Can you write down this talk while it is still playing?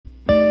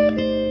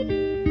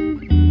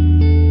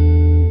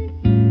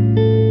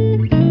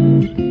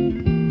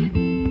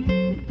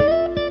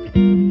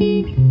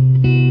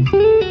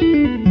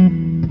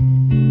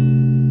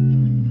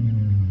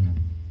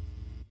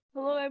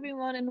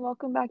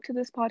welcome back to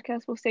this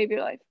podcast will save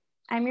your life.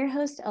 I'm your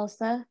host,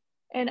 Elsa,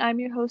 And I'm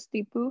your host,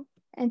 Deepu.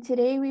 and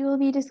today we will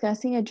be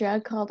discussing a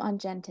drug called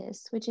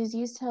Ongentys, which is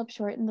used to help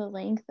shorten the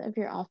length of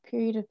your off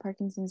period of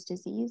Parkinson's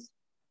disease.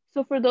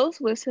 So, for those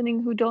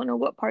listening who don't know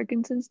what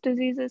Parkinson's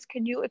disease is,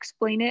 can you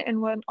explain it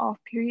and what an off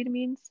period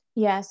means?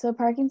 Yeah, so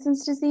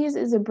Parkinson's disease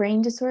is a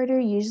brain disorder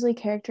usually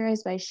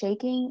characterized by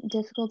shaking,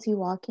 difficulty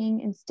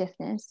walking, and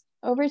stiffness.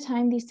 Over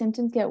time, these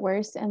symptoms get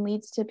worse and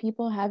leads to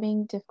people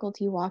having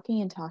difficulty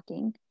walking and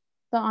talking.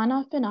 The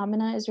on-off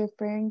phenomena is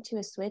referring to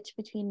a switch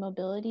between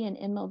mobility and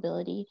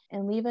immobility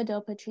in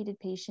levodopa-treated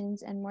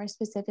patients, and more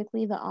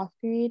specifically, the off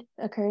period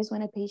occurs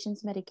when a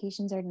patient's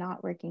medications are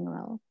not working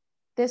well.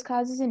 This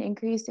causes an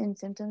increase in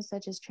symptoms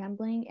such as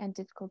trembling and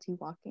difficulty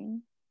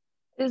walking.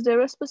 Is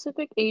there a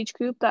specific age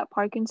group that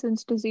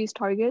Parkinson's disease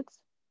targets?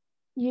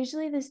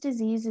 Usually, this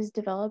disease is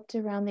developed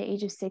around the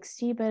age of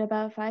 60, but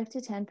about 5 to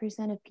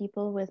 10% of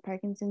people with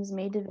Parkinson's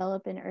may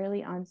develop an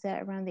early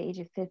onset around the age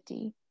of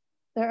 50.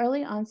 The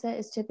early onset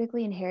is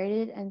typically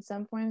inherited, and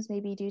some forms may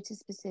be due to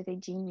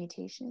specific gene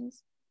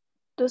mutations.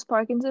 Does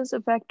Parkinson's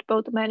affect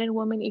both men and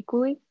women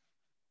equally?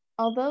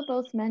 Although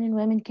both men and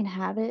women can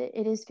have it,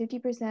 it is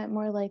 50%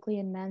 more likely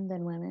in men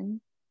than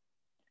women.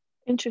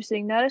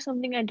 Interesting. That is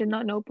something I did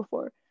not know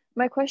before.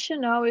 My question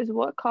now is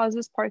what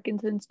causes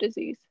Parkinson's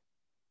disease?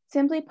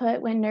 Simply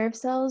put, when nerve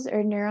cells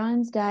or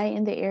neurons die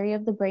in the area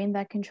of the brain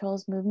that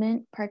controls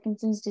movement,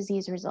 Parkinson's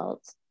disease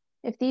results.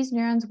 If these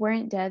neurons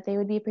weren't dead, they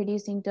would be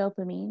producing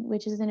dopamine,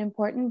 which is an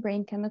important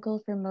brain chemical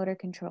for motor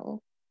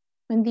control.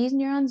 When these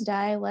neurons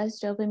die,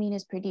 less dopamine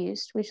is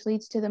produced, which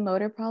leads to the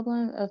motor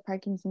problem of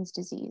Parkinson's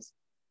disease.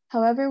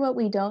 However, what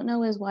we don't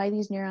know is why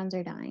these neurons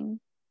are dying.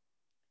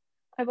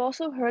 I've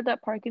also heard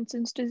that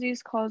Parkinson's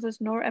disease causes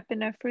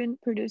norepinephrine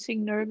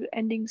producing nerve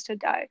endings to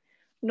die.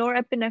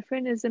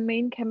 Norepinephrine is the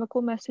main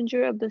chemical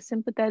messenger of the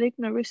sympathetic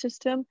nervous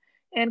system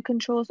and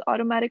controls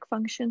automatic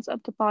functions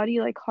of the body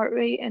like heart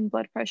rate and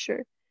blood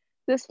pressure.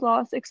 This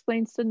loss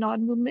explains the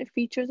non-movement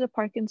features of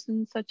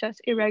Parkinson's, such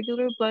as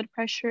irregular blood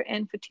pressure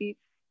and fatigue.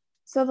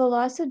 So the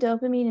loss of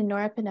dopamine and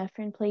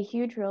norepinephrine play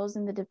huge roles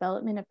in the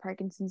development of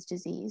Parkinson's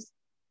disease.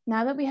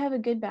 Now that we have a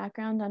good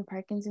background on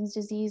Parkinson's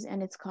disease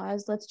and its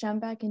cause, let's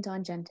jump back into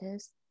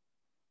Ongentys.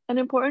 An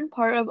important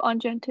part of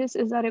Ongentys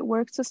is that it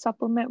works to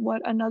supplement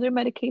what another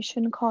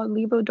medication called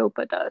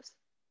levodopa does.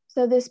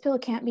 So this pill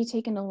can't be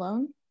taken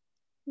alone?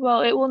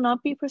 Well, it will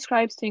not be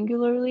prescribed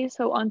singularly,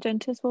 so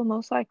Ongentys will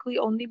most likely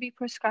only be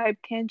prescribed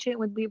tangent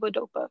with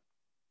levodopa.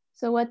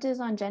 So what does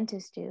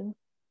Ongentys do?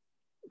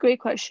 Great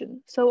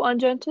question. So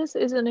Ongentys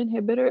is an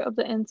inhibitor of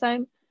the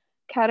enzyme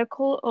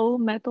catechol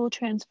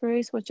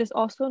O-methyltransferase, which is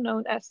also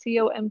known as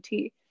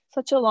COMT.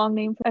 Such a long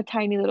name for a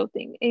tiny little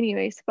thing.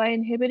 Anyways, by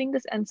inhibiting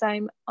this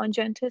enzyme,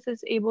 Ongentys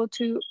is able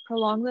to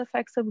prolong the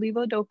effects of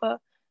levodopa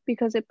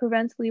because it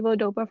prevents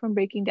levodopa from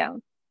breaking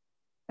down.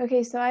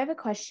 Okay, so I have a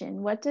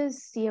question. What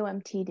does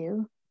COMT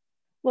do?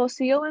 Well,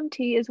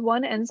 COMT is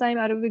one enzyme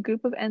out of a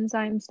group of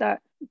enzymes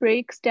that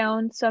breaks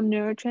down some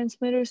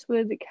neurotransmitters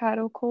with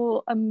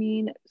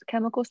catecholamine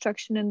chemical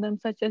structure in them,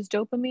 such as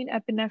dopamine,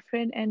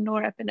 epinephrine, and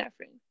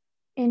norepinephrine.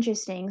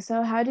 Interesting.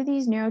 So how do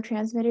these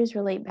neurotransmitters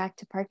relate back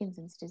to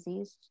Parkinson's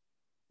disease?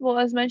 Well,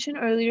 as mentioned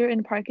earlier,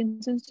 in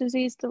Parkinson's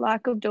disease, the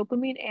lack of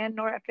dopamine and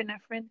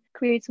norepinephrine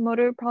creates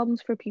motor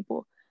problems for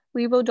people.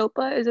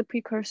 Levodopa is a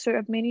precursor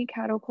of many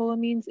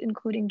catecholamines,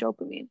 including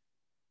dopamine.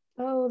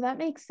 Oh, that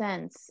makes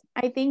sense.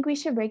 I think we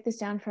should break this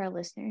down for our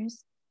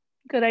listeners.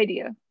 Good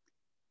idea.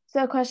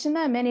 So a question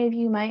that many of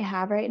you might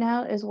have right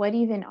now is what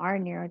even are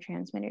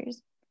neurotransmitters?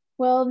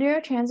 Well,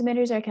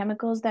 neurotransmitters are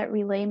chemicals that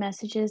relay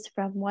messages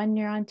from one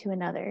neuron to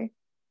another.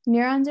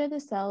 Neurons are the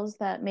cells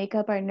that make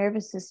up our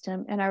nervous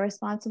system and are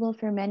responsible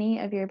for many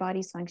of your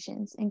body's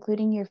functions,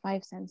 including your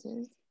 5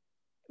 senses.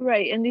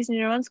 Right, and these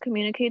neurons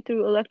communicate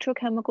through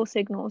electrochemical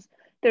signals.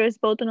 There is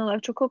both an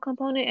electrical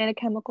component and a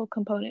chemical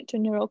component to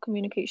neural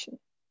communication.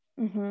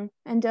 And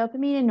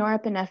dopamine and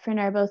norepinephrine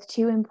are both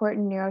two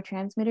important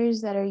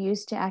neurotransmitters that are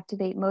used to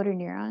activate motor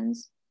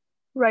neurons.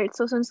 Right,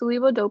 so since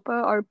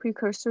levodopa are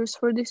precursors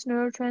for these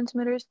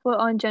neurotransmitters, what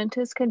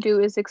Ongentys can do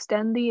is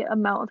extend the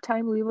amount of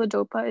time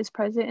levodopa is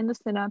present in the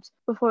synapse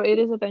before it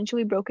is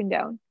eventually broken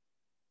down.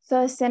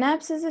 So a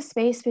synapse is a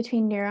space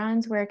between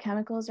neurons where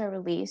chemicals are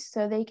released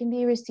so they can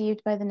be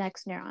received by the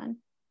next neuron.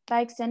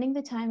 By extending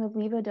the time of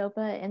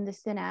levodopa in the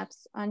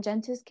synapse,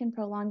 Ongentys can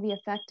prolong the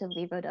effect of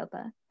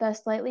levodopa,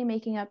 thus slightly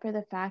making up for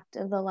the fact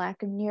of the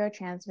lack of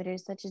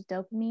neurotransmitters such as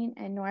dopamine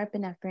and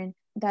norepinephrine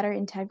that are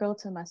integral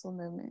to muscle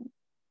movement.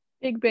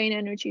 Big brain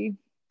energy.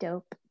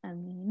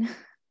 Dopamine.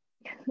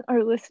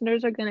 Our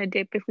listeners are going to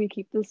dip if we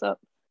keep this up.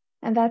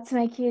 And that's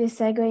my cue to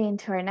segue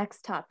into our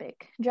next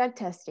topic, drug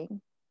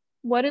testing.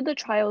 What did the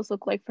trials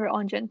look like for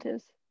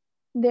Ongentys?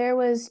 There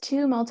was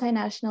 2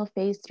 multinational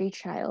phase 3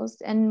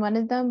 trials, and one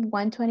of them,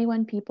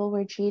 121 people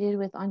were treated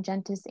with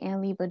Ongentys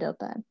and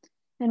levodopa,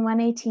 and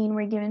 118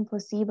 were given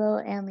placebo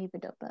and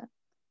levodopa.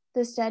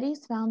 The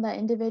studies found that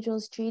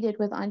individuals treated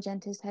with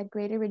Ongentys had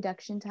greater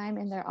reduction time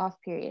in their off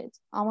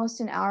periods,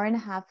 almost an hour and a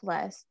half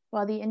less,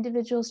 while the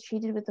individuals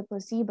treated with the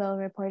placebo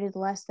reported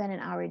less than an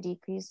hour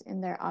decrease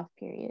in their off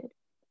period.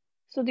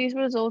 So these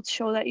results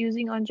show that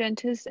using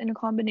Ongentys in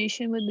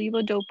combination with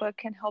levodopa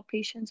can help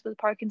patients with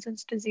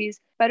Parkinson's disease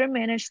better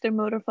manage their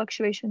motor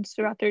fluctuations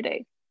throughout their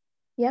day.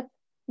 Yep.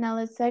 Now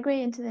let's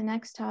segue into the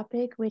next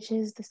topic, which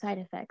is the side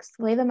effects.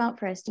 Lay them out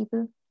for us,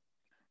 Deepu.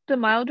 The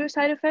milder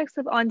side effects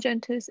of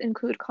Ongentys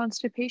include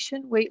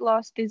constipation, weight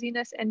loss,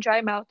 dizziness, and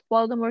dry mouth,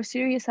 while the more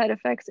serious side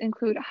effects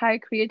include high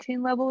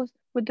creatine levels,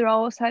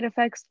 withdrawal side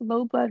effects,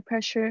 low blood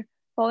pressure,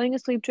 falling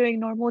asleep during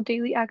normal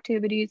daily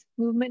activities,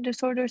 movement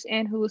disorders,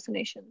 and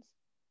hallucinations.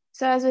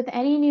 So, as with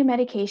any new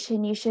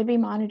medication, you should be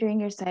monitoring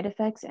your side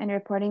effects and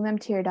reporting them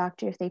to your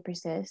doctor if they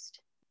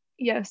persist.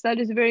 Yes, that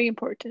is very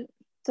important.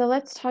 So,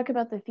 let's talk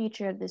about the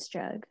future of this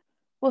drug.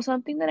 Well,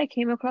 something that I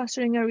came across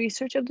during our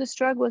research of this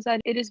drug was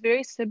that it is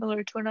very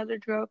similar to another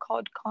drug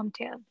called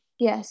Comtan.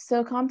 Yes,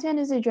 so Comtan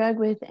is a drug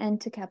with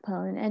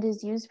entacapone and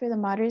is used for the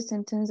moderate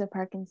symptoms of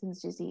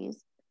Parkinson's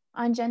disease.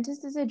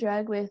 Ongentys is a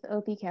drug with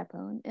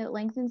opicapone. It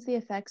lengthens the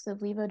effects of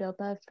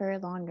levodopa for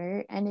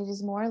longer, and it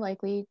is more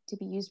likely to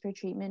be used for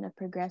treatment of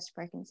progressed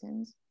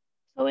Parkinson's.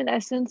 So in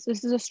essence,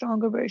 this is a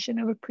stronger version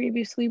of a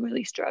previously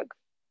released drug.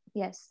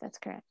 Yes, that's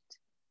correct.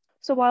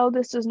 So while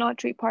this does not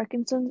treat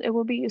Parkinson's, it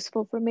will be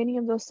useful for many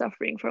of those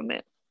suffering from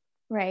it.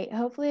 Right.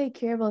 Hopefully a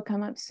cure will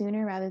come up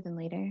sooner rather than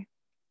later.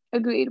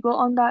 Agreed. Well,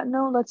 on that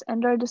note, let's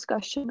end our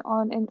discussion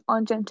on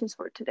Ongentys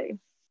for today.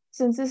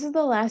 Since this is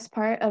the last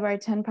part of our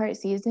 10-part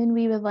season,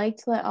 we would like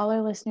to let all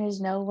our listeners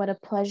know what a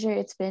pleasure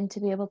it's been to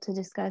be able to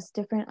discuss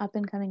different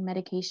up-and-coming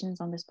medications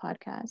on this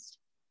podcast.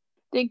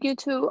 Thank you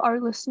to our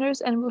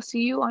listeners, and we'll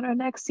see you on our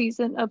next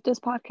season of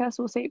This Podcast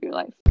Will Save Your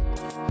Life.